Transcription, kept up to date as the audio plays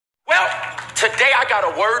Today I got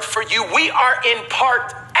a word for you. We are in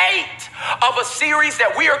part 8 of a series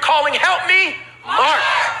that we are calling Help Me Mark.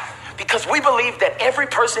 Because we believe that every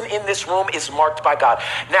person in this room is marked by God.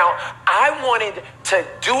 Now, I wanted to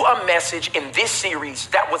do a message in this series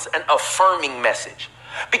that was an affirming message.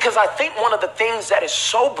 Because I think one of the things that is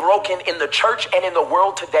so broken in the church and in the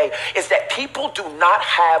world today is that people do not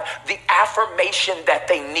have the affirmation that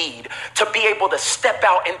they need to be able to step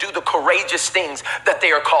out and do the courageous things that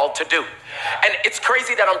they are called to do. And it's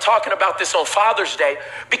crazy that I'm talking about this on Father's Day,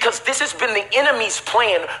 because this has been the enemy's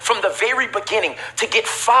plan from the very beginning, to get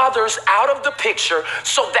fathers out of the picture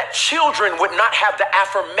so that children would not have the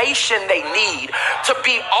affirmation they need to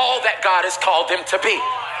be all that God has called them to be.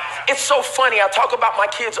 It's so funny. I talk about my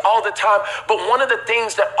kids all the time, but one of the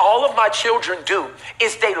things that all of my children do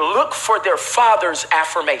is they look for their father's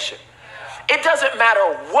affirmation. It doesn't matter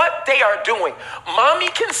what they are doing. Mommy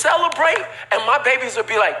can celebrate, and my babies will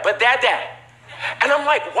be like, but dad. And I'm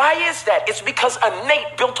like, why is that? It's because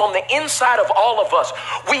innate, built on the inside of all of us,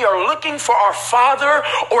 we are looking for our father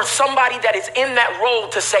or somebody that is in that role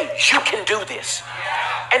to say, you can do this.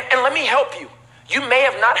 And let me help you. You may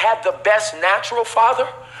have not had the best natural father,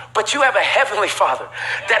 but you have a heavenly father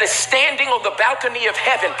that is standing on the balcony of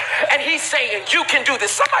heaven, and he's saying, you can do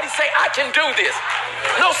this. Somebody say, I can do this.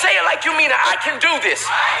 No, say it like you mean it. I can do this.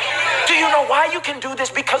 Do you know why you can do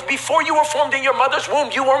this? Because before you were formed in your mother's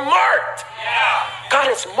womb, you were marked. God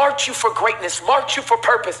has marked you for greatness, marked you for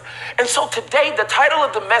purpose. And so today, the title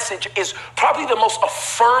of the message is probably the most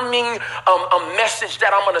affirming message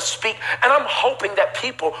that I'm going to speak. And I'm hoping that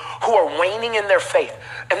people who are waning in their faith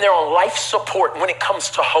and they're on life support when it comes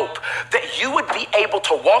to hope, that you would be able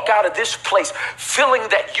to walk out of this place feeling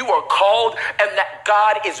that you are called and that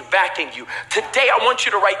God is backing you. Today, I want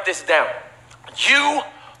you to write this down. You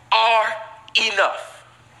are enough.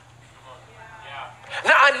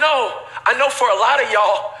 Now, I know for a lot of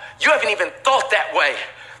y'all, you haven't even thought that way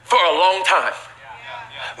for a long time.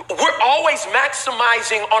 We're always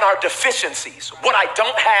maximizing on our deficiencies. What I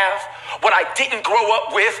don't have, what I didn't grow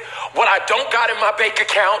up with, what I don't got in my bank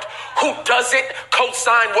account, who doesn't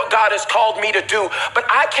co-sign what God has called me to do. But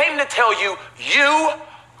I came to tell you, you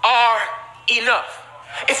are enough.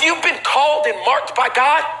 If you've been called and marked by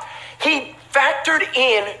God, he factored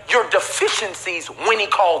in your deficiencies when he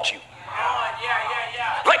called you.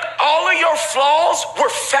 Like all of your flaws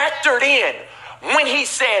were factored in when he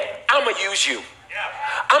said, I'm going to use you.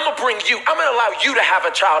 I'm going to bring you. I'm going to allow you to have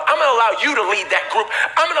a child. I'm going to allow you to lead that group.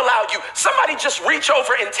 I'm going to allow you. Somebody just reach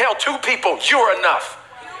over and tell 2 people, you're enough.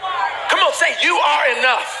 Come on, say, you are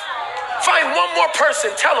enough. Find one more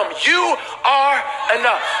person. Tell them, you are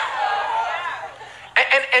enough.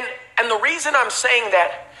 And the reason I'm saying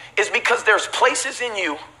that is because there's places in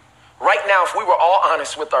you right now, if we were all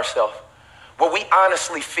honest with ourselves, where we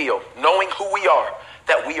honestly feel, knowing who we are,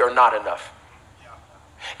 that we are not enough.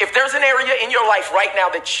 If there's an area in your life right now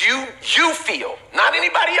that you feel, not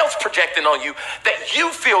anybody else projecting on you, that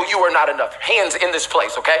you feel you are not enough, hands in this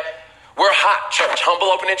place, okay? We're hot church,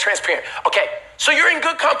 humble, open, and transparent. Okay, so you're in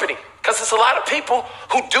good company, because there's a lot of people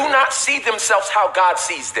who do not see themselves how God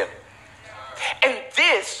sees them. And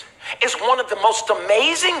this is one of the most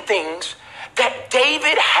amazing things that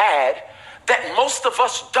David had that most of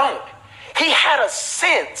us don't. He had a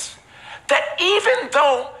sense that even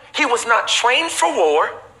though he was not trained for war,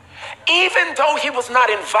 even though he was not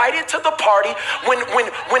invited to the party when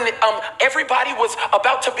everybody was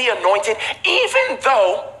about to be anointed, even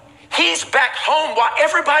though he's back home while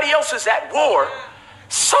everybody else is at war,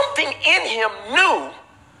 something in him knew,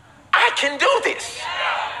 I can do this.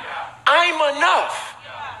 I'm enough.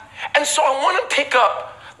 And so I want to pick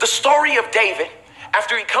up the story of David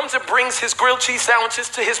after he comes and brings his grilled cheese sandwiches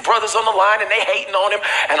to his brothers on the line and they hating on him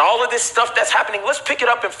and all of this stuff that's happening. Let's pick it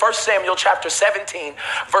up in 1 Samuel chapter 17,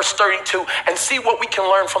 verse 32, and see what we can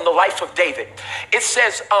learn from the life of David. It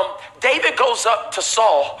says, David goes up to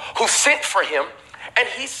Saul, who sent for him, and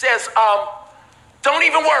he says, don't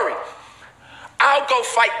even worry. I'll go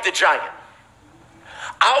fight the giant.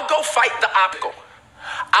 I'll go fight the obstacle.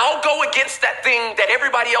 I'll go against that thing that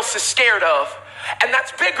everybody else is scared of, and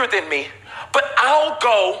that's bigger than me. But I'll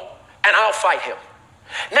go and I'll fight him.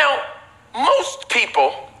 Now, most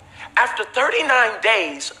people, after 39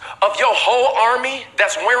 days of your whole army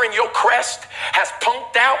that's wearing your crest has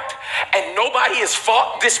punked out and nobody has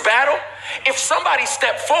fought this battle, if somebody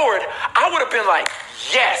stepped forward, I would have been like,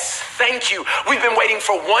 yes, thank you. We've been waiting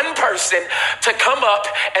for one person to come up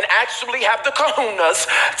and actually have the kahunas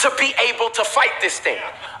to be able to fight this thing.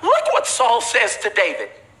 Look what Saul says to David.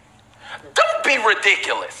 Don't be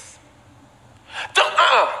ridiculous.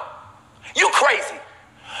 You crazy.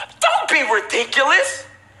 Don't be ridiculous.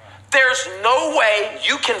 There's no way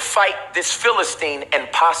you can fight this Philistine and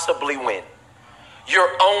possibly win.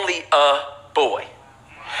 You're only a boy.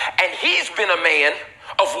 And he's been a man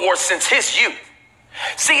of war since his youth.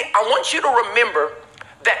 See, I want you to remember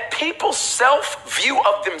that people's self-view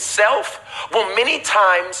of themselves will many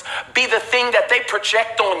times be the thing that they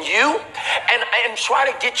project on you and try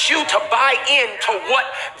to get you to buy into what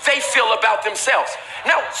they feel about themselves.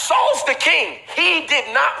 Now, Saul's the king. He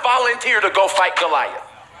did not volunteer to go fight Goliath.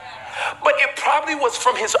 But it probably was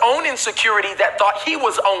from his own insecurity that thought he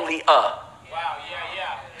was only a.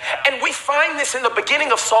 And we find this in the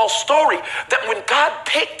beginning of Saul's story, that when God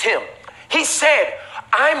picked him, he said,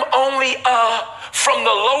 I'm only from the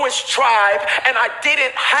lowest tribe, and I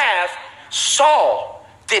didn't have. Saul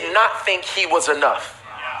did not think he was enough.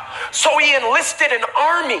 So he enlisted an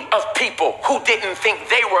army of people who didn't think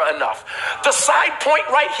they were enough. The side point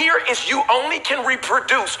right here is you only can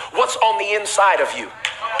reproduce what's on the inside of you.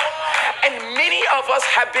 And many of us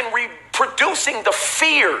have been reproducing the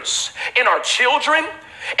fears in our children,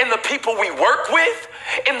 in the people we work with,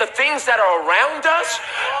 in the things that are around us,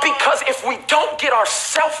 because if we don't get our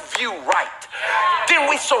self-view right, then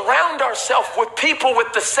we surround ourselves with people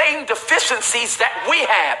with the same deficiencies that we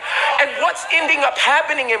have. And what's ending up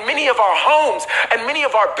happening in many of our homes and many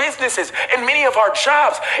of our businesses and many of our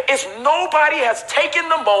jobs is nobody has taken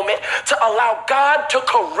the moment to allow God to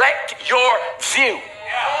correct your view.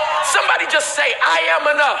 Somebody just say, I am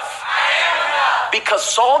enough. Because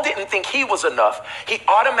Saul didn't think he was enough, he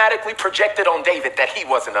automatically projected on David that he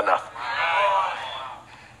wasn't enough.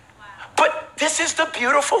 But this is the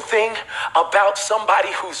beautiful thing about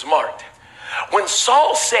somebody who's marked. When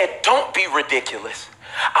Saul said, don't be ridiculous,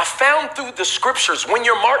 I found through the scriptures, when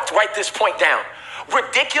you're marked, write this point down.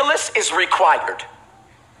 Ridiculous is required.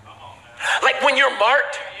 Like when you're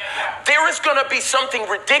marked, there is going to be something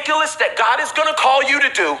ridiculous that God is going to call you to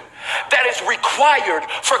do that is required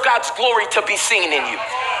for God's glory to be seen in you.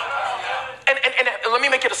 And let me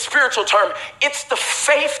make it a spiritual term. It's the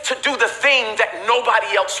faith to do the thing that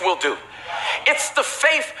nobody else will do. It's the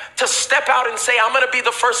faith to step out and say, I'm going to be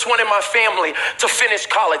the first one in my family to finish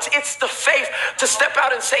college. It's the faith to step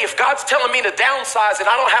out and say, if God's telling me to downsize and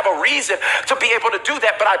I don't have a reason to be able to do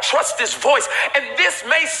that, but I trust his voice. And this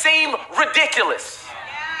may seem ridiculous.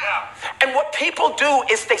 And what people do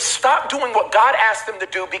is they stop doing what God asked them to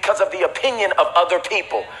do because of the opinion of other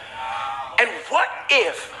people. And what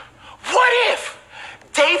if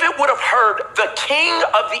David would have heard the king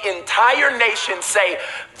of the entire nation say,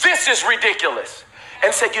 this is ridiculous,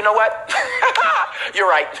 and said, you know what? You're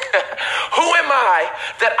right. Who am I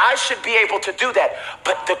that I should be able to do that?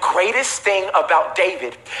 But the greatest thing about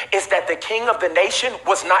David is that the king of the nation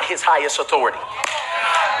was not his highest authority.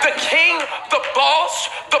 The king, the boss,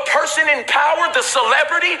 the person in power, the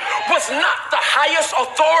celebrity was not the highest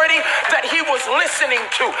authority that he was listening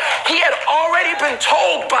to. He had already been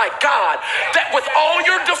told by God that with all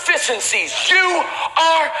your deficiencies, you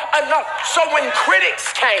are enough. So when critics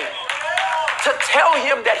came to tell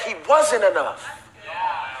him that he wasn't enough,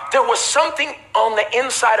 there was something on the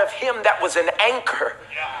inside of him that was an anchor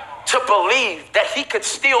to believe that he could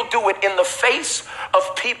still do it in the face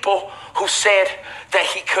of people who said that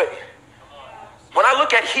he couldn't. When I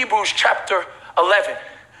look at Hebrews chapter 11,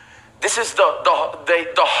 this is the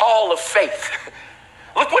hall of faith.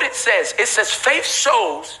 Look what it says. It says faith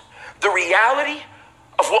shows the reality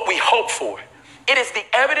of what we hope for. It is the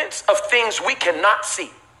evidence of things we cannot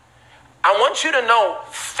see. I want you to know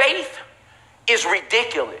faith is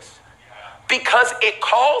ridiculous because it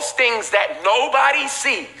calls things that nobody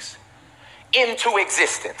sees into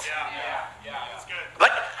existence.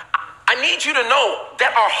 Like, I need you to know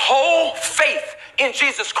that our whole faith in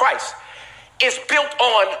Jesus Christ is built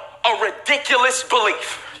on a ridiculous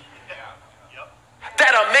belief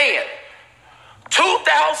that a man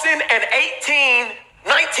 2018,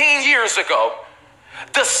 19 years ago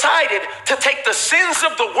decided to take the sins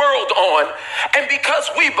of the world on, and because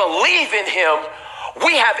we believe in him,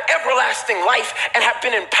 we have everlasting life and have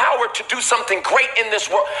been empowered to do something great in this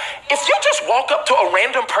world. If you just walk up to a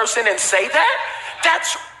random person and say that,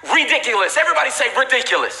 that's ridiculous. Everybody say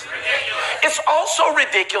ridiculous. It's also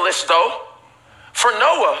ridiculous, though, for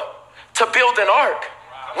Noah to build an ark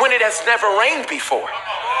when it has never rained before.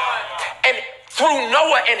 And through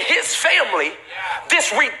Noah and his family,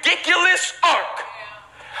 this ridiculous ark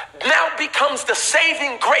now becomes the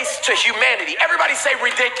saving grace to humanity. Everybody say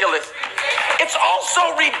ridiculous. It's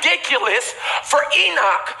also ridiculous for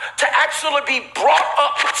Enoch to actually be brought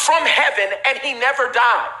up from heaven and he never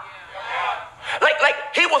died. Like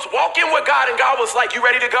he was walking with God and God was like, you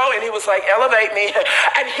ready to go? And he was like, elevate me.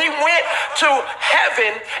 And he went to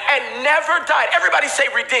heaven and never died. Everybody say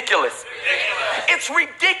ridiculous. It's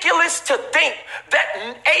ridiculous to think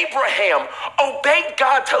that Abraham obeyed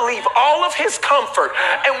God to leave all of his comfort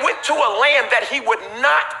and went to a land that he would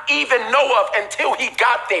not even know of until he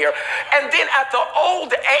got there. And then at the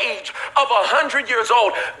old age of 100 years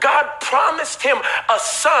old, God promised him a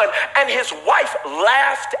son, and his wife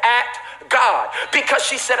laughed at God because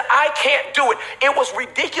she said, I can't do it. It was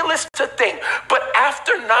ridiculous to think. But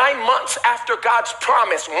after 9 months after God's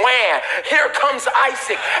promise, wham, here comes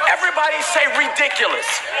Isaac. Everybody say ridiculous.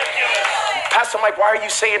 Pastor Mike, why are you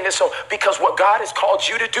saying this? So because what God has called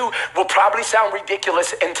you to do will probably sound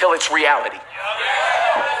ridiculous until it's reality.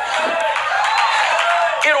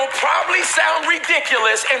 It'll probably sound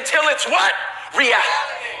ridiculous until it's what?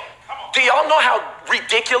 Reality. Do y'all know how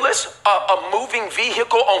ridiculous a moving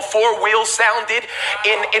vehicle on 4 wheels sounded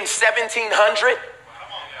in 1700?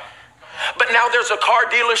 But now there's a car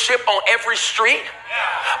dealership on every street.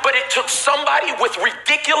 But it took somebody with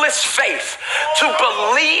ridiculous faith to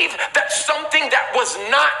believe that something that was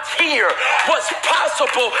not here was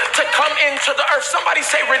possible to come into the earth. Somebody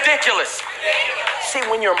say ridiculous. See,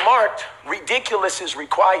 when you're marked, ridiculous is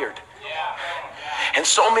required. And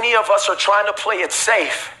so many of us are trying to play it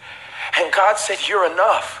safe. And God said, you're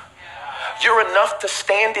enough. You're enough to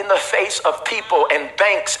stand in the face of people and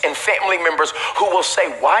banks and family members who will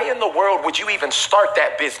say, why in the world would you even start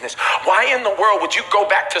that business? Why in the world would you go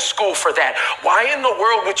back to school for that? Why in the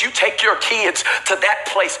world would you take your kids to that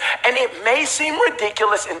place? And it may seem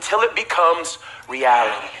ridiculous until it becomes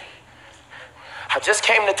reality. I just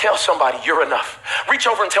came to tell somebody, you're enough. Reach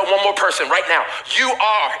over and tell one more person right now, you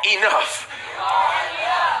are enough.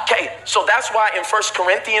 Okay, so that's why in 1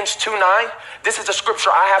 Corinthians 2:9, this is a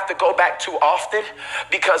scripture I have to go back to often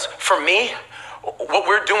because for me, what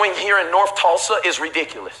we're doing here in North Tulsa is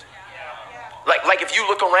ridiculous. Like if you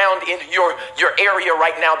look around in your area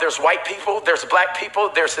right now, there's white people, there's black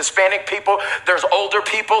people, there's Hispanic people, there's older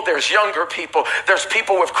people, there's younger people, there's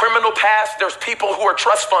people with criminal past, there's people who are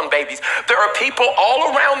trust fund babies. There are people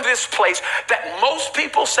all around this place that most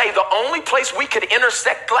people say the only place we could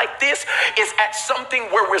intersect like this is at something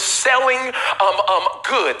where we're selling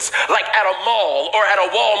goods, like at a mall or at a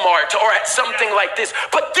Walmart or at something like this.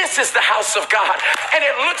 But this is the house of God. And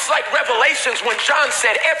it looks like Revelations when John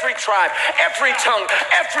said every tribe, every tongue,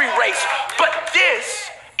 every race. But this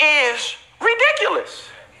is ridiculous.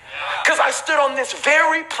 Because I stood on this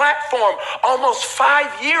very platform almost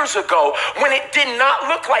 5 years ago when it did not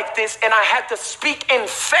look like this, and I had to speak in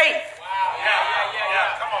faith.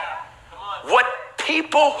 What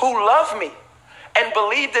people who love me and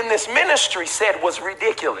believed in this ministry said was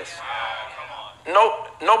ridiculous.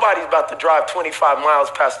 Nobody's about to drive 25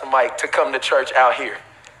 miles, Pastor Mike, to come to church out here.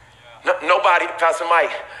 Nobody, Pastor Mike,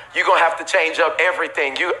 you're going to have to change up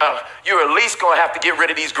everything. You're at least going to have to get rid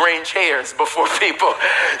of these green chairs before people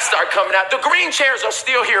start coming out. The green chairs are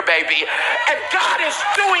still here, baby. And God is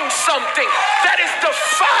doing something that is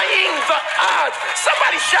defying the odds.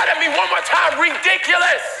 Somebody shout at me one more time,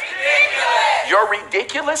 ridiculous. Your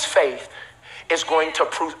ridiculous faith is going to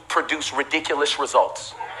produce ridiculous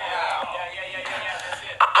results.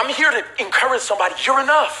 I'm here to encourage somebody, you're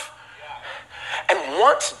enough. And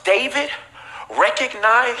once David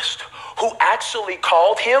recognized who actually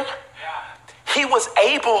called him, he was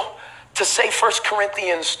able to say 1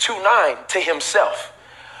 Corinthians 2:9 to himself.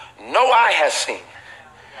 No eye has seen,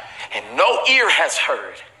 and no ear has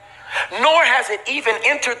heard, nor has it even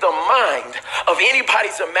entered the mind of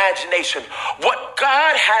anybody's imagination what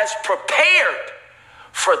God has prepared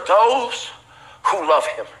for those who love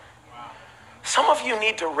him. Some of you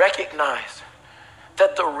need to recognize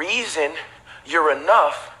that the reason you're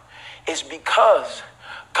enough is because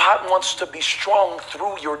God wants to be strong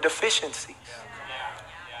through your deficiencies.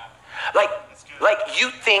 Like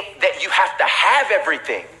you think that you have to have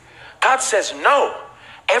everything. God says, no,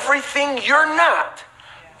 everything you're not,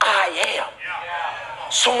 I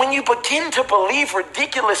am. So when you begin to believe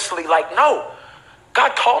ridiculously, like, no,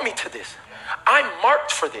 God called me to this. I'm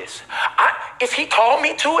marked for this. If he called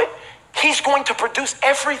me to it, he's going to produce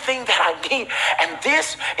everything that I need. And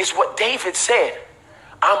this is what David said.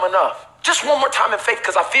 I'm enough. Just one more time in faith,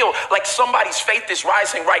 because I feel like somebody's faith is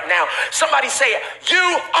rising right now. Somebody say it. You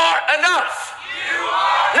are enough. You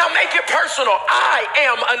are. Now make it personal. I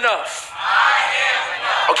am enough. I am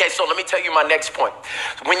enough. Okay, so let me tell you my next point.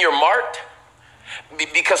 When you're marked,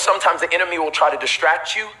 because sometimes the enemy will try to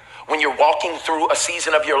distract you when you're walking through a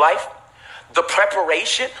season of your life, the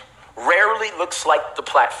preparation rarely looks like the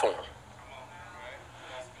platform.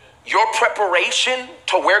 Your preparation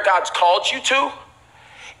to where God's called you to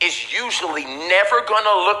is usually never going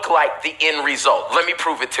to look like the end result. Let me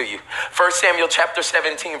prove it to you. 1 Samuel chapter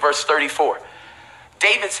 17, verse 34.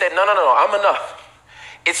 David said, no, I'm enough.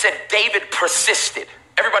 It said David persisted.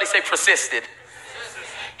 Everybody say persisted.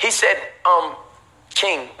 He said,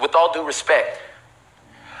 King, with all due respect,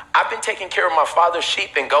 I've been taking care of my father's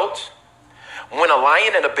sheep and goats. When a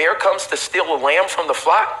lion and a bear comes to steal a lamb from the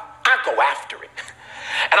flock, I go after it.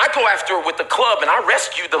 And I go after it with the club and I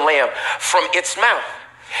rescue the lamb from its mouth.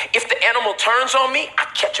 If the animal turns on me, I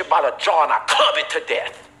catch it by the jaw and I club it to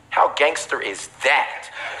death. How gangster is that?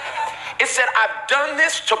 It said, I've done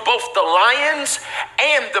this to both the lions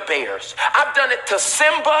and the bears. I've done it to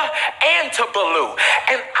Simba and to Baloo.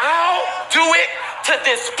 And I'll do it to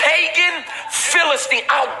this pagan Philistine.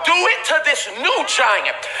 I'll do it to this new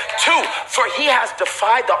giant too. For he has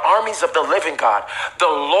defied the armies of the living God. The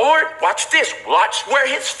Lord, watch this, watch where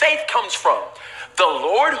his faith comes from. The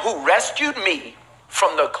Lord who rescued me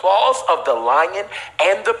from the claws of the lion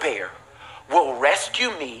and the bear will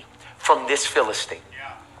rescue me from this Philistine.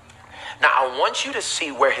 Now, I want you to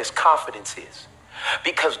see where his confidence is,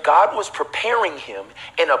 because God was preparing him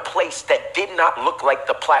in a place that did not look like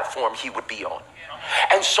the platform he would be on.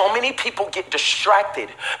 And so many people get distracted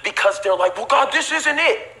because they're like, well, God, this isn't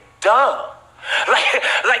it. Duh.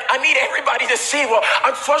 Like I need everybody to see, well,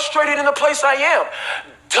 I'm frustrated in the place I am.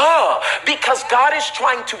 Duh, because God is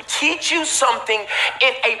trying to teach you something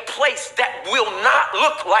in a place that will not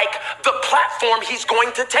look like the platform he's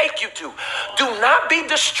going to take you to. Do not be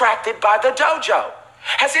distracted by the dojo.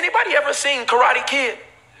 Has anybody ever seen Karate Kid?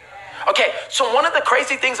 Okay, so one of the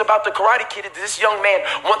crazy things about the Karate Kid is this young man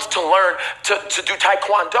wants to learn to do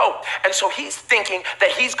Taekwondo. And so he's thinking that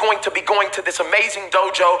he's going to be going to this amazing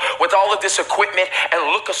dojo with all of this equipment and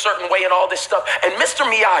look a certain way and all this stuff. And Mr.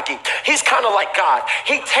 Miyagi, he's kind of like God.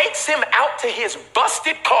 He takes him out to his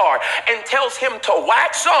busted car and tells him to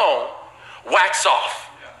wax on, wax off.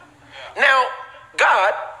 Now,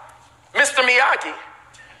 God, Mr. Miyagi,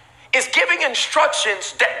 is giving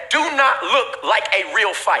instructions that do not look like a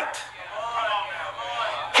real fight.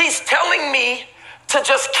 He's telling me to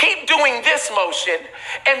just keep doing this motion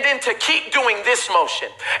and then to keep doing this motion.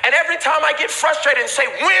 And every time I get frustrated and say,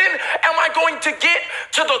 when am I going to get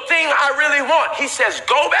to the thing I really want? He says,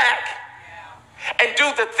 go back and do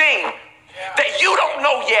the thing that you don't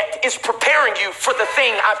know yet is preparing you for the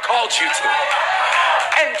thing I've called you to.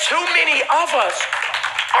 And too many of us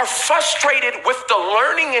are frustrated with the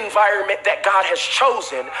learning environment that God has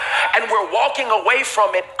chosen, and we're walking away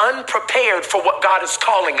from it unprepared for what God is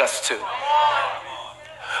calling us to.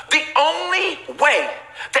 The only way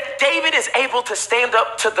that David is able to stand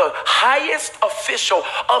up to the highest official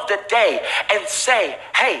of the day and say,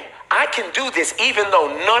 hey, I can do this even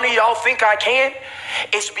though none of y'all think I can,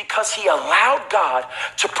 is because he allowed God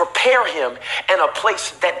to prepare him in a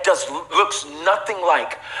place that looks nothing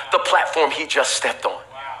like the platform he just stepped on.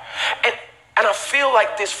 And I feel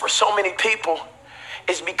like this for so many people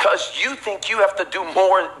is because you think you have to do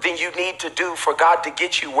more than you need to do for God to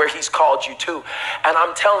get you where he's called you to. And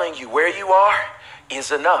I'm telling you, where you are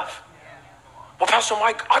is enough. Well, Pastor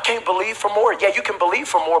Mike, I can't believe for more. Yeah, you can believe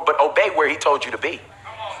for more, but obey where he told you to be.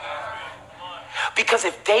 Because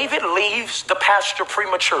if David leaves the pasture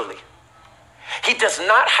prematurely, he does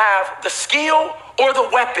not have the skill or the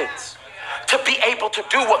weapons to be able to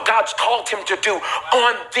do what God's called him to do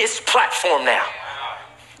on this platform now.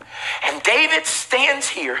 And David stands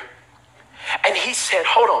here and he said,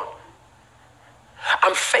 hold on.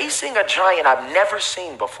 I'm facing a giant I've never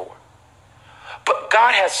seen before. But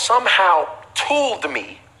God has somehow tooled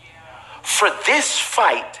me for this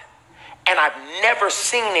fight, and I've never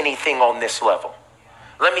seen anything on this level.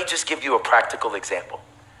 Let me just give you a practical example.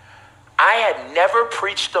 I had never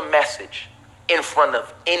preached a message in front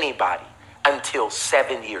of anybody until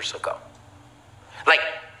 7 years ago. Like,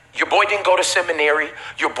 your boy didn't go to seminary.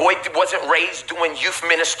 Your boy wasn't raised doing youth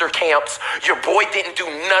minister camps. Your boy didn't do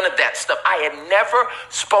none of that stuff. I had never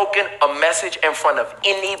spoken a message in front of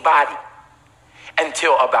anybody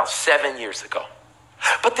until about 7 years ago.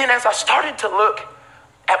 But then as I started to look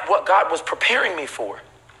at what God was preparing me for,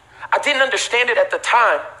 I didn't understand it at the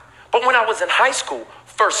time. But when I was in high school,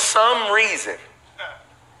 for some reason,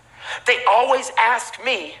 they always asked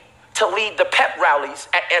me to lead the pep rallies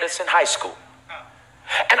at Edison High School.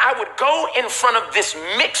 And I would go in front of this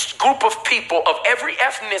mixed group of people of every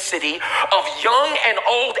ethnicity, of young and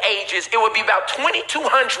old ages. It would be about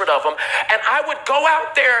 2,200 of them. And I would go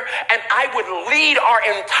out there and I would lead our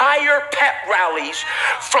entire pep rallies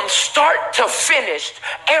from start to finish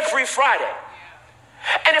every Friday.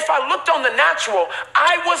 And if I looked on the natural,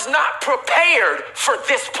 I was not prepared for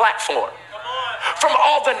this platform. From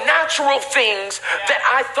all the natural things that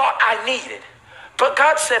I thought I needed. But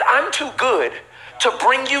God said, I'm too good to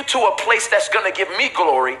bring you to a place that's going to give me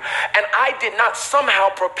glory, and I did not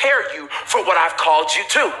somehow prepare you for what I've called you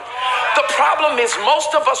to. The problem is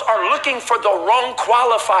most of us are looking for the wrong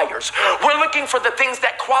qualifiers. We're looking for the things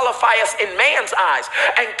that qualify us in man's eyes.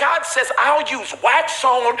 And God says, I'll use wax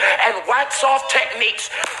on and wax off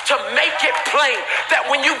techniques to make it plain that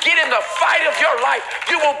when you get in the fight of your life,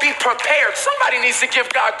 you will be prepared. Somebody needs to give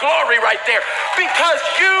God glory right there, because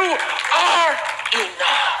you are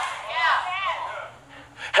enough.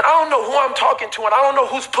 And I don't know who I'm talking to, and I don't know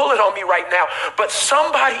who's pulling on me right now, but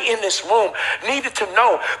somebody in this room needed to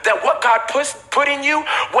know that what God put in you,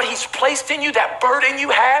 what he's placed in you, that burden you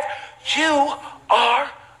have, you are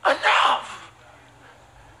enough.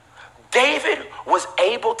 David was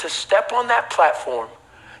able to step on that platform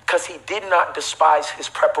because he did not despise his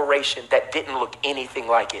preparation that didn't look anything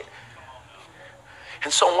like it.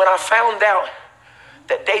 And so when I found out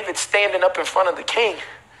that David's standing up in front of the king,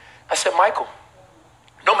 I said, Michael,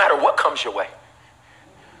 no matter what comes your way,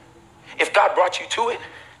 if God brought you to it,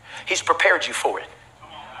 he's prepared you for it.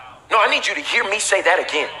 No, I need you to hear me say that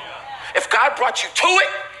again. If God brought you to it,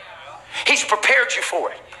 he's prepared you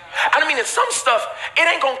for it. I mean, in some stuff, it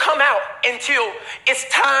ain't gonna come out until it's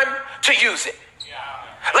time to use it.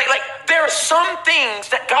 Like there are some things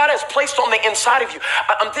that God has placed on the inside of you.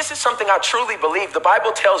 This is something I truly believe. The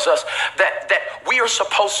Bible tells us that we are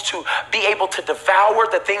supposed to be able to devour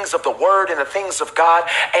the things of the word and the things of God.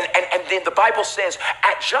 And then the Bible says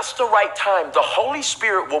at just the right time, the Holy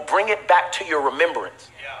Spirit will bring it back to your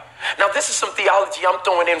remembrance. Now, this is some theology I'm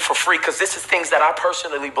throwing in for free because this is things that I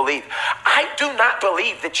personally believe. I do not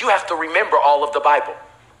believe that you have to remember all of the Bible.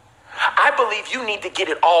 I believe you need to get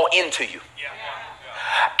it all into you.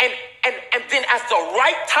 And then at the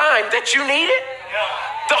right time that you need it,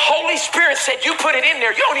 the Holy Spirit said you put it in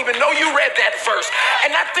there. You don't even know you read that verse.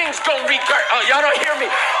 And that thing's going to regurgitate. Oh, y'all don't hear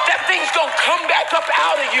me. That thing's going to come back up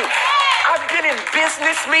out of you. I've been in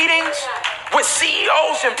business meetings with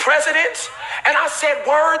CEOs and presidents, and I said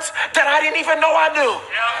words that I didn't even know I knew.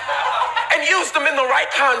 And used them in the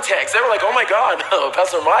right context. They were like, oh my God,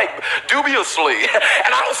 Pastor Mike, dubiously.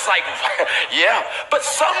 And I was like, yeah. But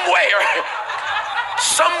somewhere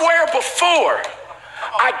before,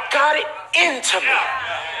 I got it into me.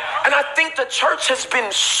 And I think the church has been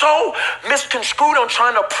so misconstrued on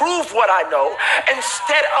trying to prove what I know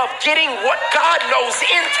instead of getting what God knows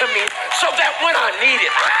into me so that when I need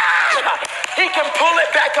it, he can pull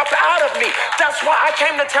it back up out of me. That's why I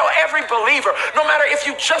came to tell every believer, no matter if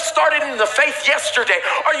you just started in the faith yesterday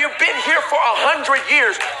or you've been here for 100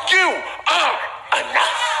 years, you are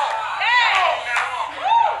enough.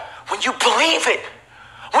 When you believe it,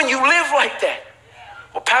 when you live like that.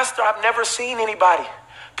 Well, Pastor, I've never seen anybody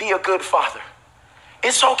be a good father.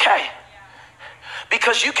 It's okay.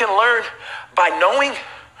 Because you can learn by knowing,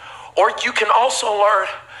 or you can also learn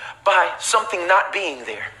by something not being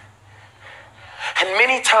there. And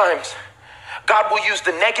many times, God will use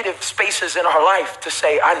the negative spaces in our life to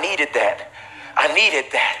say, I needed that. I needed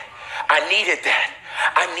that. I needed that.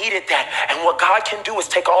 I needed that. And what God can do is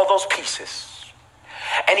take all those pieces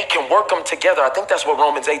and he can work them together. I think that's what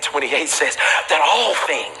Romans 8:28 says, that all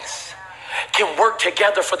things can work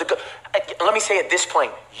together for the good. Let me say it this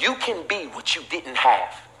plain. You can be what you didn't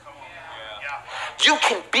have. You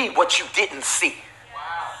can be what you didn't see.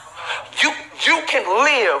 You can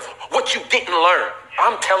live what you didn't learn.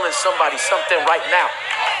 I'm telling somebody something right now.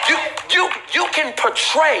 You can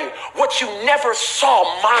portray what you never saw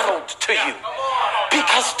modeled to you,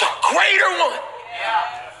 because the greater one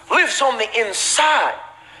lives on the inside,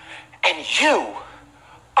 and you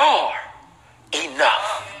are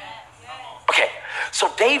enough. Okay, so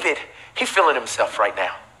David, he's feeling himself right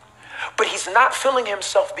now. But he's not feeling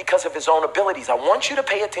himself because of his own abilities. I want you to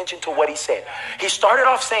pay attention to what he said. He started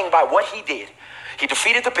off saying by what he did. He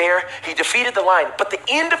defeated the bear, he defeated the lion. But the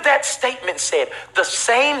end of that statement said, the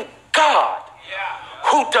same God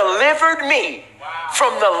who delivered me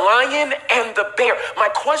from the lion and the bear. My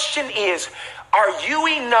question is, are you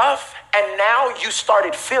enough and now you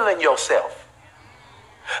started feeling yourself?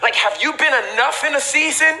 Like, have you been enough in a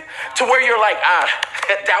season to where you're like,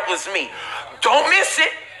 that was me? Don't miss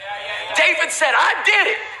it. David said, I did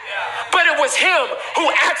it, but it was him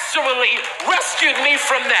who actually rescued me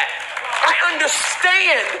from that. I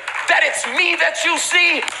understand that it's me that you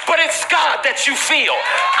see, but it's God that you feel.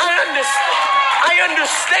 I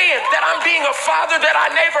understand that I'm being a father that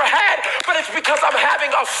I never had, but it's because I'm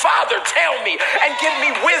having a father tell me and give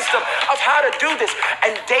me wisdom of how to do this.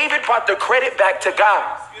 And David brought the credit back to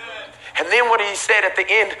God. And then what he said at the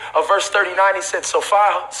end of verse 39, he said, so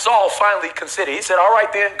Saul finally considered. He said, all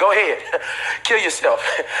right then, go ahead, kill yourself,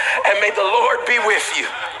 and may the Lord be with you.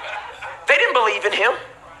 They didn't believe in him.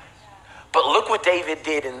 But look what David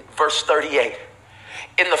did in verse 38.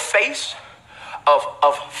 In the face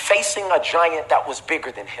of facing a giant that was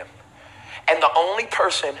bigger than him. And the only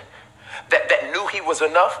person that knew he was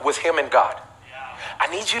enough was him and God. I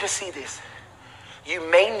need you to see this. You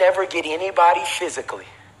may never get anybody physically,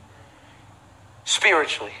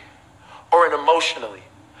 spiritually, or emotionally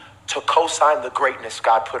to co-sign the greatness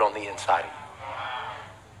God put on the inside of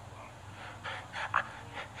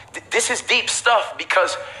you. This is deep stuff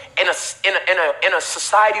because in a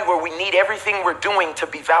society where we need everything we're doing to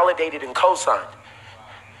be validated and co-signed,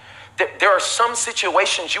 there are some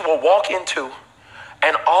situations you will walk into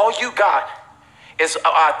and all you got is,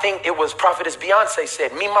 I think it was Prophetess Beyonce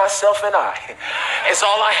said, me, myself, and I. It's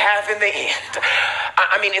all I have in the end.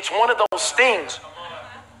 I mean, it's one of those things.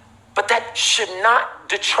 But that should not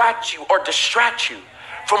detract you or distract you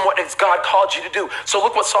from what God called you to do. So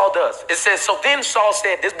look what Saul does. It says, so then Saul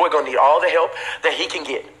said, this boy gonna need all the help that he can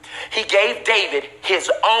get. He gave David his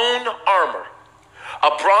own armor,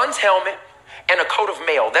 a bronze helmet, and a coat of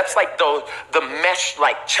mail. That's like the mesh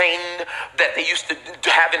like chain that they used to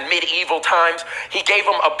have in medieval times. He gave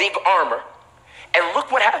him a big armor. And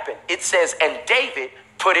look what happened. It says, and David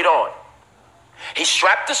put it on. He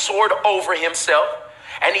strapped the sword over himself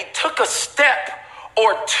and he took a step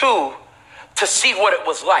or two to see what it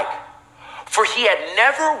was like. For he had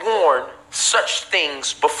never worn such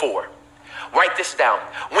things before. Write this down.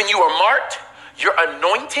 When you are marked, your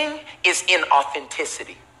anointing is in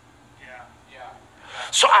authenticity.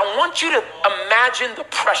 So I want you to imagine the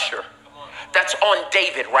pressure that's on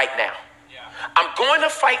David right now. I'm going to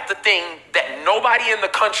fight the thing that nobody in the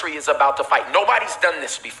country is about to fight. Nobody's done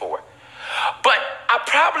this before. But I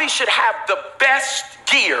probably should have the best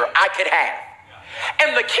gear I could have.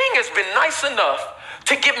 And the king has been nice enough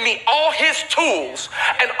to give me all his tools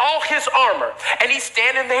and all his armor. And he's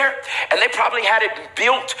standing there, and they probably had it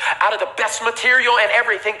built out of the best material and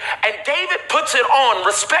everything. And David puts it on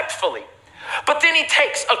respectfully. But then he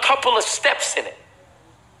takes a couple of steps in it.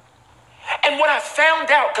 And what I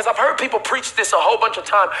found out, because I've heard people preach this a whole bunch of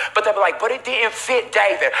times, but they'll be like, but it didn't fit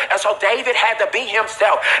David. And so David had to be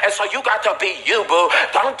himself. And so you got to be you, boo.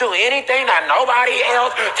 Don't do anything that nobody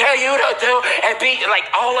else tell you to do and be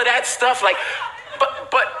like all of that stuff. Like,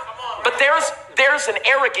 but there's an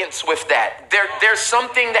arrogance with that. There's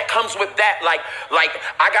something that comes with that. Like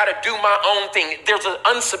I got to do my own thing. There's an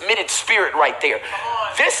unsubmitted spirit right there.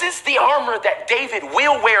 This is the armor that David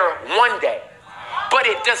will wear one day, but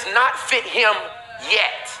it does not fit him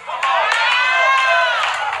yet.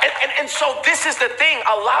 And so this is the thing.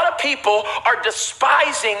 A lot of people are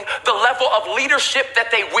despising the level of leadership that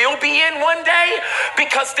they will be in one day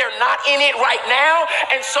because they're not in it right now.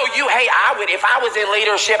 And so if I was in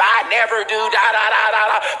leadership, I'd never do da.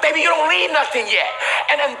 Baby, you don't lead nothing yet.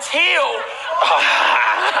 And until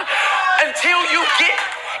you get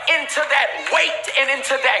into that weight and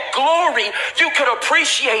into that glory, you could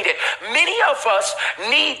appreciate it. Many of us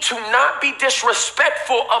need to not be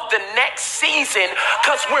disrespectful of the next season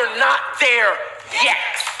because we're not there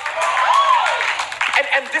yet.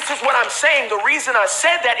 And this is what I'm saying. The reason I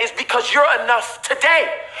said that is because you're enough today.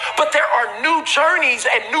 But there are new journeys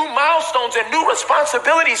and new milestones and new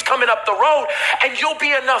responsibilities coming up the road, and you'll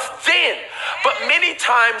be enough then. But many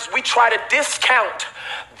times we try to discount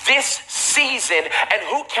this season and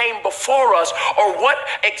who came before us or what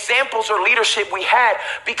examples or leadership we had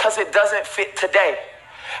because it doesn't fit today.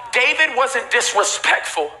 David wasn't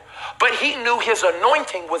disrespectful, but he knew his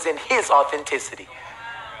anointing was in his authenticity.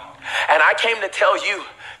 And I came to tell you,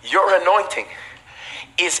 your anointing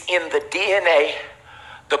is in the DNA,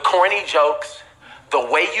 the corny jokes, the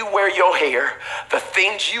way you wear your hair, the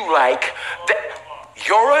things you like.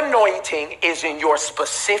 Your anointing is in your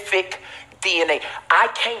specific DNA. I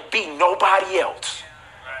can't be nobody else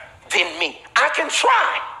than me. I can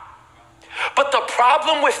try. But the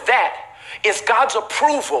problem with that is God's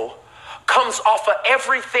approval comes off of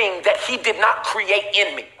everything that he did not create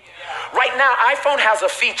in me. Right now, iPhone has a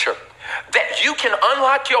feature that you can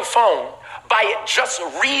unlock your phone by just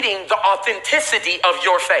reading the authenticity of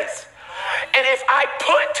your face. And if I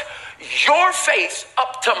put your face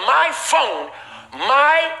up to my phone,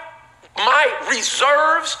 my my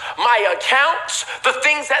reserves, my accounts, the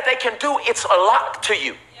things that they can do, it's a lot to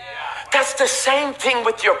you. That's the same thing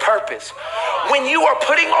with your purpose. When you are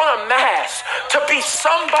putting on a mask to be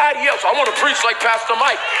somebody else, I want to preach like Pastor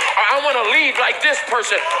Mike, or I want to lead like this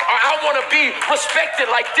person, or I want to be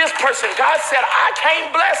respected like this person. God said, I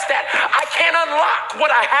can't bless that. I can't unlock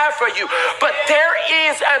what I have for you. But there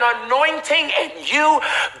is an anointing in you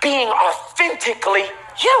being authentically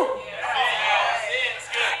you.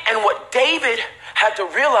 And what David had to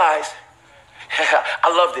realize,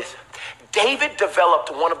 I love this. David developed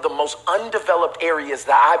one of the most undeveloped areas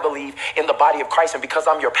that I believe in the body of Christ. And because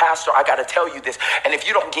I'm your pastor, I got to tell you this. And if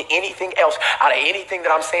you don't get anything else out of anything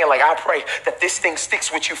that I'm saying, like, I pray that this thing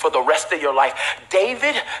sticks with you for the rest of your life.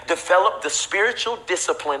 David developed the spiritual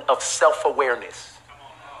discipline of self-awareness.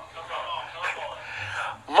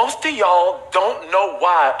 Most of y'all don't know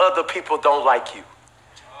why other people don't like you.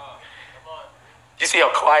 You see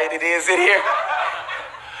how quiet it is in here?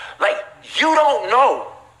 Like, you don't know.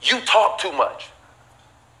 You talk too much.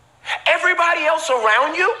 Everybody else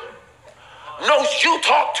around you knows you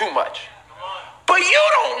talk too much. But you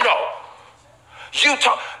don't know. You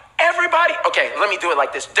talk. Everybody. Okay, let me do it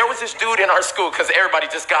like this. There was this dude in our school, because everybody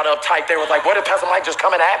just got uptight. They were like, what if Pastor Mike just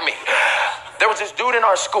coming at me? There was this dude in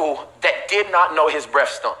our school that did not know his breath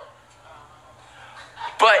stunk.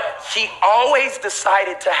 But he always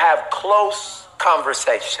decided to have close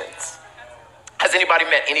conversations. Has anybody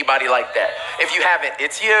met anybody like that? If you haven't,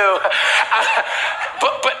 it's you.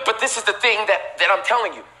 But this is the thing that I'm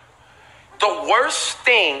telling you. The worst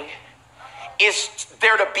thing is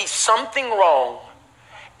there to be something wrong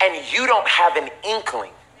and you don't have an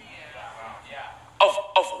inkling of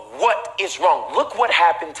what is wrong. Look what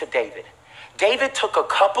happened to David. David took a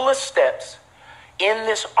couple of steps in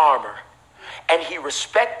this armor and he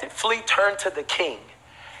respectfully turned to the king.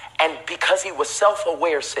 And because he was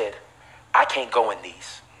self-aware, said, I can't go in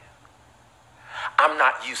these. I'm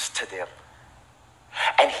not used to them.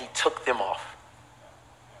 And he took them off.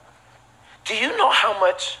 Do you know how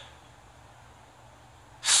much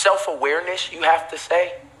self-awareness you have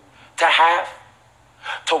to have?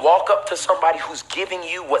 To walk up to somebody who's giving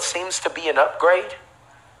you what seems to be an upgrade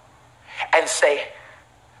and say,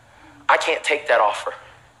 I can't take that offer.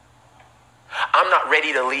 I'm not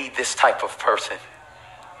ready to lead this type of person.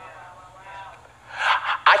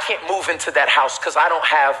 I can't move into that house because I don't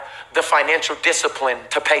have the financial discipline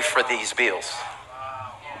to pay for these bills.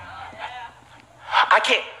 I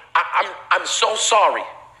can't, I'm so sorry,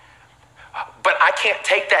 but I can't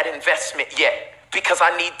take that investment yet because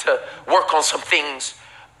I need to work on some things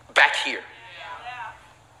back here.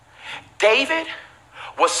 David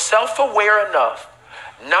was self-aware enough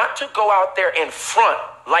not to go out there in front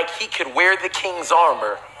like he could wear the king's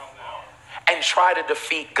armor and try to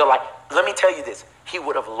defeat Goliath. Let me tell you this. He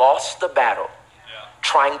would have lost the battle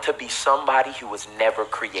trying to be somebody he was never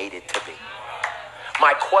created to be.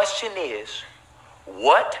 My question is,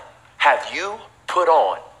 what have you put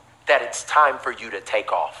on that it's time for you to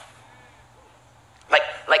take off?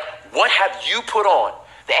 Like what have you put on?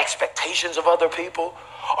 The expectations of other people?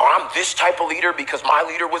 Or I'm this type of leader because my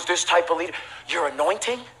leader was this type of leader. Your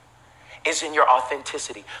anointing is in your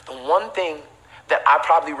authenticity. The one thing that I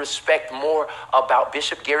probably respect more about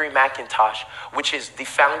Bishop Gary McIntosh, which is the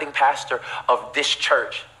founding pastor of this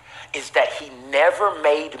church, is that he never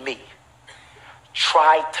made me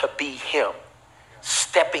try to be him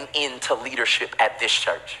stepping into leadership at this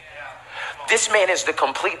church. This man is the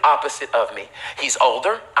complete opposite of me. He's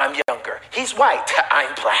older, I'm younger. He's white,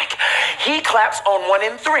 I'm black. He claps on 1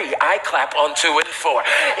 and 3. I clap on 2 and 4.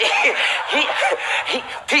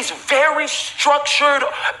 He's very structured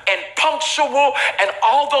and punctual and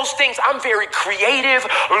all those things. I'm very creative,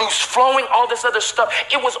 loose flowing, all this other stuff.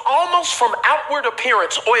 It was almost from outward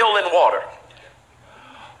appearance, oil and water.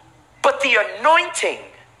 But the anointing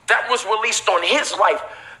that was released on his life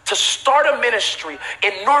to start a ministry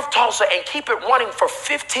in North Tulsa and keep it running for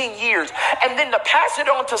 15 years, and then to pass it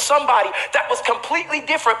on to somebody that was completely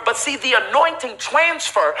different, but see the anointing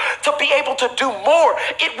transfer to be able to do more.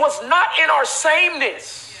 It was not in our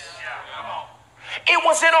sameness. It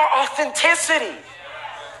was in our authenticity.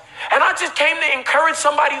 And I just came to encourage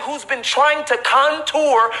somebody who's been trying to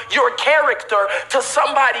contour your character to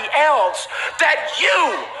somebody else that you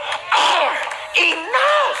are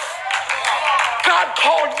enough. God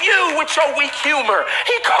called you with your weak humor.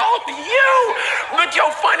 He called you with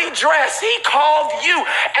your funny dress. He called you.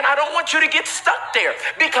 And I don't want you to get stuck there,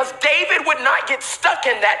 because David would not get stuck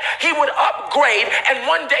in that. He would upgrade, and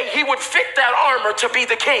one day he would fit that armor to be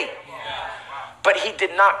the king. But he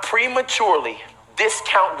did not prematurely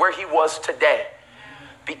discount where he was today,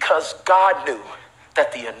 because God knew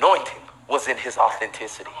that the anointing was in his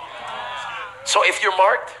authenticity. So if you're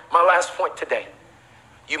marked, my last point today,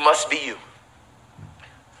 you must be you.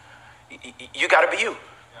 You got to be you.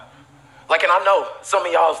 Like, and I know some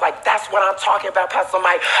of y'all is like, that's what I'm talking about, Pastor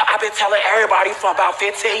Mike. I've been telling everybody for about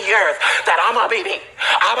 15 years that I'm going to be me.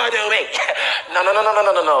 I'm going to do me.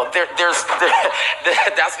 No.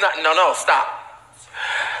 That's not, no, stop.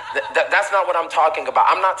 That's not what I'm talking about.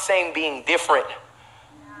 I'm not saying being different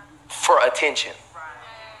for attention.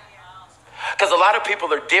 Because a lot of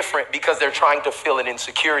people are different because they're trying to feel an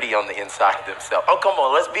insecurity on the inside of themselves. Oh, come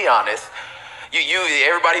on, let's be honest.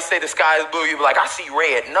 Everybody say the sky is blue. You be like, I see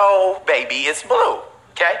red. No, baby, it's blue.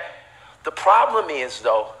 Okay? The problem is,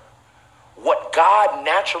 though, what God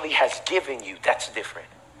naturally has given you, that's different.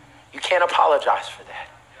 You can't apologize for that.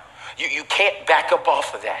 You can't back up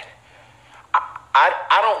off of that.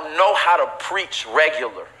 I don't know how to preach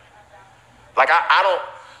regular. Like, I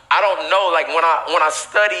don't know, like when I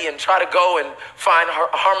study and try to go and find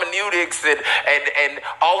hermeneutics and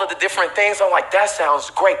all of the different things, I'm like, that sounds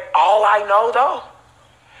great. All I know, though,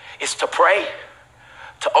 is to pray,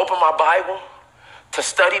 to open my Bible, to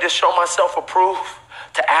study to show myself approved,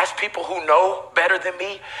 to ask people who know better than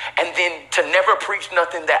me, and then to never preach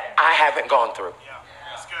nothing that I haven't gone through. Yeah,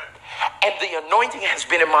 that's good. And the anointing has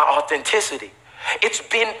been in my authenticity. It's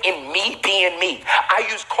been in me being me. I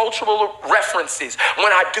use cultural references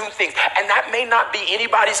when I do things, and that may not be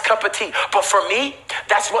anybody's cup of tea, but for me,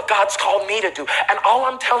 that's what God's called me to do. And all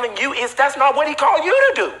I'm telling you is that's not what he called you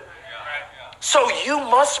to do. So you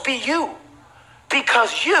must be you,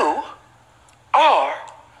 because you are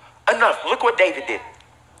enough. Look what David did.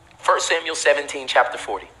 1 Samuel 17, chapter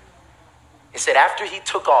 40. It said after he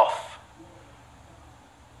took off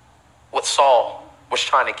what Saul was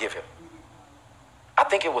trying to give him, I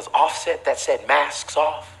think it was Offset that said masks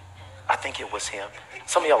off. I think it was him.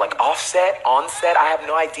 Some of y'all like Offset, Onset, I have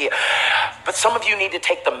no idea. But some of you need to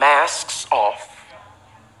take the masks off,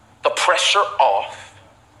 the pressure off,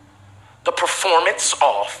 the performance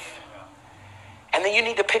off, and then you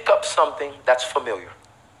need to pick up something that's familiar.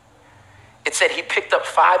 It said he picked up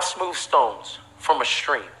 5 smooth stones from a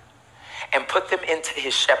stream and put them into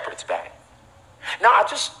his shepherd's bag. Now, I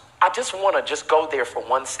just want to just go there for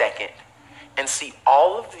 1 second and see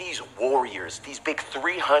all of these warriors, these big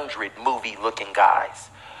 300 movie looking guys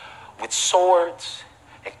with swords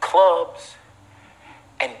and clubs.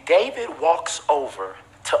 And David walks over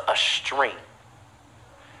to a stream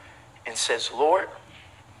and says, Lord,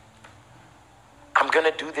 I'm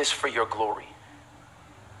going to do this for your glory,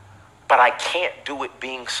 but I can't do it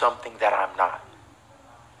being something that I'm not.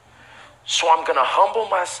 So I'm going to humble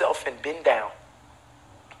myself and bend down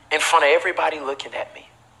in front of everybody looking at me.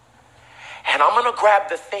 And I'm going to grab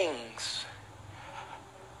the things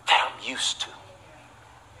that I'm used to.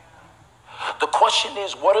 The question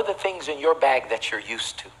is, what are the things in your bag that you're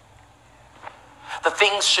used to? The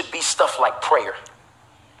things should be stuff like prayer,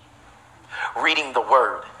 reading the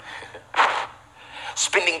word,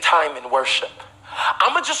 spending time in worship.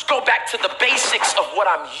 I'm going to just go back to the basics of what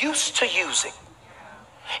I'm used to using.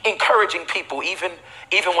 Encouraging people even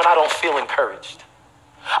when I don't feel encouraged.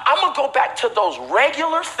 I'm going to go back to those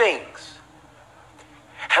regular things.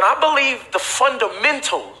 And I believe the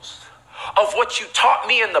fundamentals of what you taught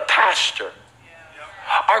me in the pasture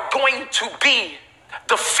are going to be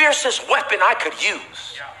the fiercest weapon I could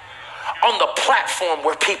use on the platform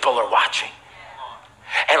where people are watching.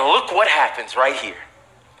 And look what happens right here.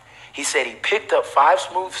 He said he picked up 5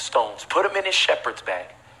 smooth stones, put them in his shepherd's bag.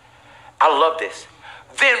 I love this.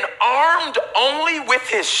 Then armed only with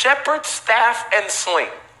his shepherd's staff and sling.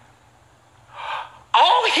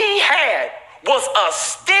 All he had was a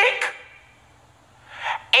stick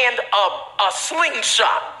and a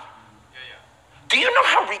slingshot. Do you know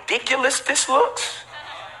how ridiculous this looks?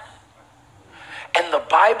 And the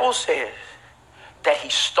Bible says that he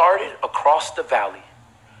started across the valley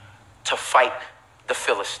to fight the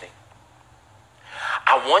Philistine.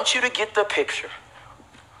 I want you to get the picture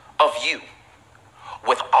of you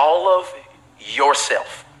with all of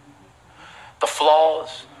yourself. The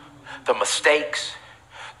flaws, the mistakes,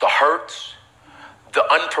 the hurts, the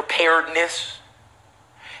unpreparedness.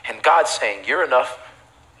 And God's saying, you're enough.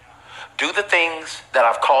 Do the things that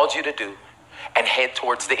I've called you to do and head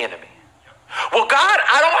towards the enemy. Well, God,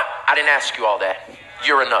 I didn't ask you all that.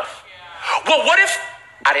 You're enough. Well, what if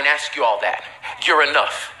I didn't ask you all that? You're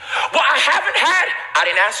enough. Well, I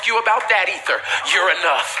didn't ask you about that either. You're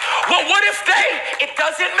enough. Well, what if it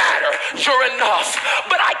doesn't matter. You're enough.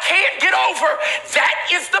 But I can't get over that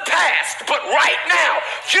is the past. But right now,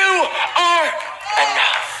 you are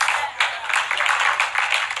enough.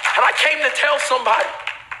 And I came to tell somebody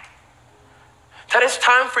That it's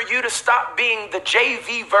time for you to stop being the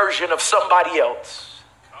JV version of somebody else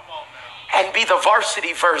and be the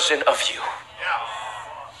varsity version of you.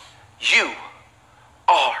 You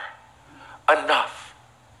are enough.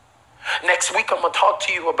 Next week, I'm going to talk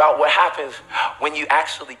to you about what happens when you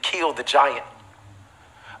actually kill the giant.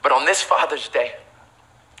 But on this Father's Day,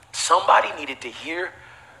 somebody needed to hear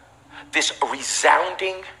this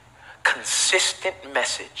resounding, consistent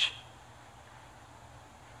message.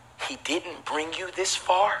 He didn't bring you this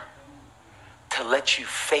far to let you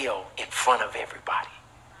fail in front of everybody.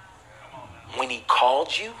 When he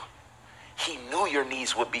called you, he knew your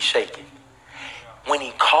knees would be shaking. When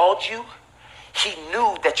he called you, he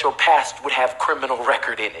knew that your past would have criminal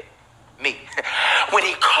record in it. Me. When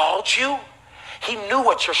he called you, he knew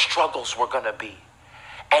what your struggles were going to be.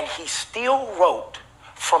 And he still wrote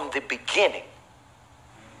from the beginning,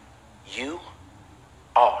 you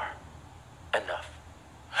are enough.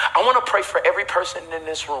 I want to pray for every person in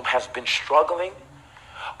this room has been struggling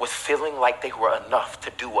with feeling like they were enough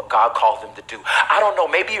to do what God called them to do. I don't know,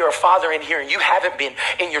 maybe you're a father in here and you haven't been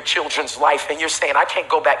in your children's life and you're saying, I can't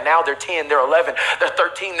go back now. They're 10, they're 11, they're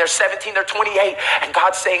 13, they're 17, they're 28. And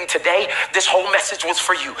God's saying today, this whole message was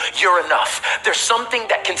for you. You're enough. There's something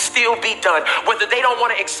that can still be done, whether they don't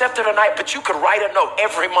want to accept it or not, but you could write a note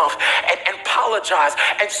every month and apologize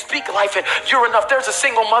and speak life and you're enough. There's a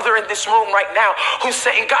single mother in this room right now who's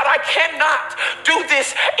saying, God, I cannot do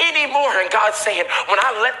this anymore. And God's saying, when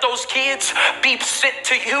I let those kids be sent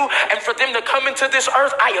to you and for them to come into this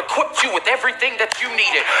earth, I equipped you with everything that you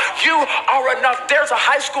needed. You are enough. There's a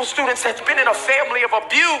high school student that's been in a family of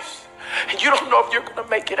abuse and you don't know if you're going to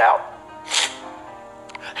make it out.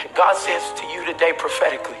 And God says to you today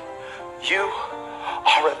prophetically, you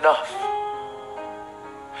are enough.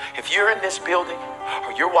 If you're in this building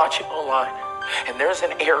or you're watching online and there's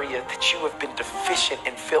an area that you have been deficient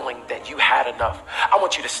in feeling that you had enough, I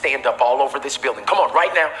want you to stand up all over this building. Come on,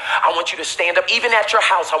 right now. I want you to stand up. Even at your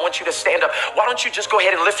house, I want you to stand up. Why don't you just go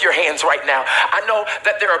ahead and lift your hands right now? I know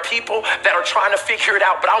that there are people that are trying to figure it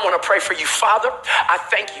out, but I want to pray for you. Father, I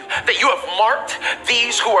thank you that you have marked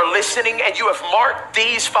these who are listening and you have marked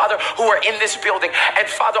these, Father, who are in this building. And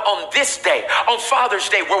Father, on this day, on Father's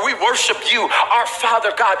Day, where we worship you, our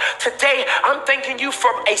Father God, today I'm thanking you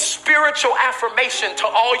for a spiritual affirmation to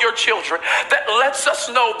all your children that lets us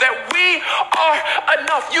know that we are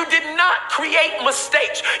enough. You did not create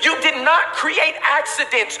mistakes. You did not create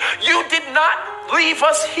accidents. You did not leave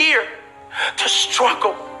us here to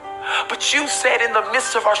struggle. But you said in the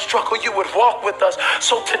midst of our struggle, you would walk with us.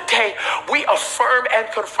 So today we affirm and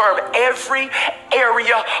confirm every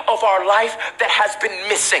area of our life that has been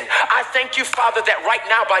missing. I thank you, Father, that right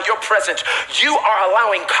now by your presence, you are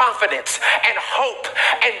allowing confidence and hope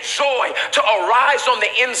and joy to arise on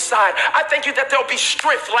the inside. I thank you that there'll be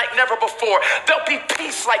strength like never before. There'll be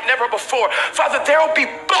peace like never before. Father, there'll be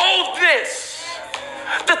boldness.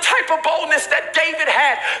 The type of boldness that David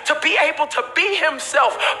had to be able to be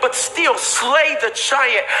himself, but still slay the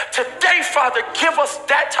giant. Today, Father, give us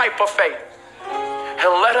that type of faith. And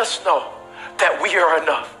let us know that we are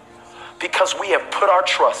enough because we have put our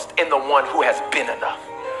trust in the one who has been enough.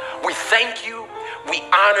 We thank you, we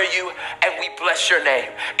honor you, and we bless your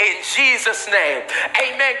name. In Jesus' name,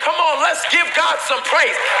 amen. Come on, let's give God some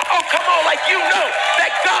praise. Oh, come on, like you know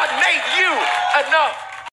that God made you enough.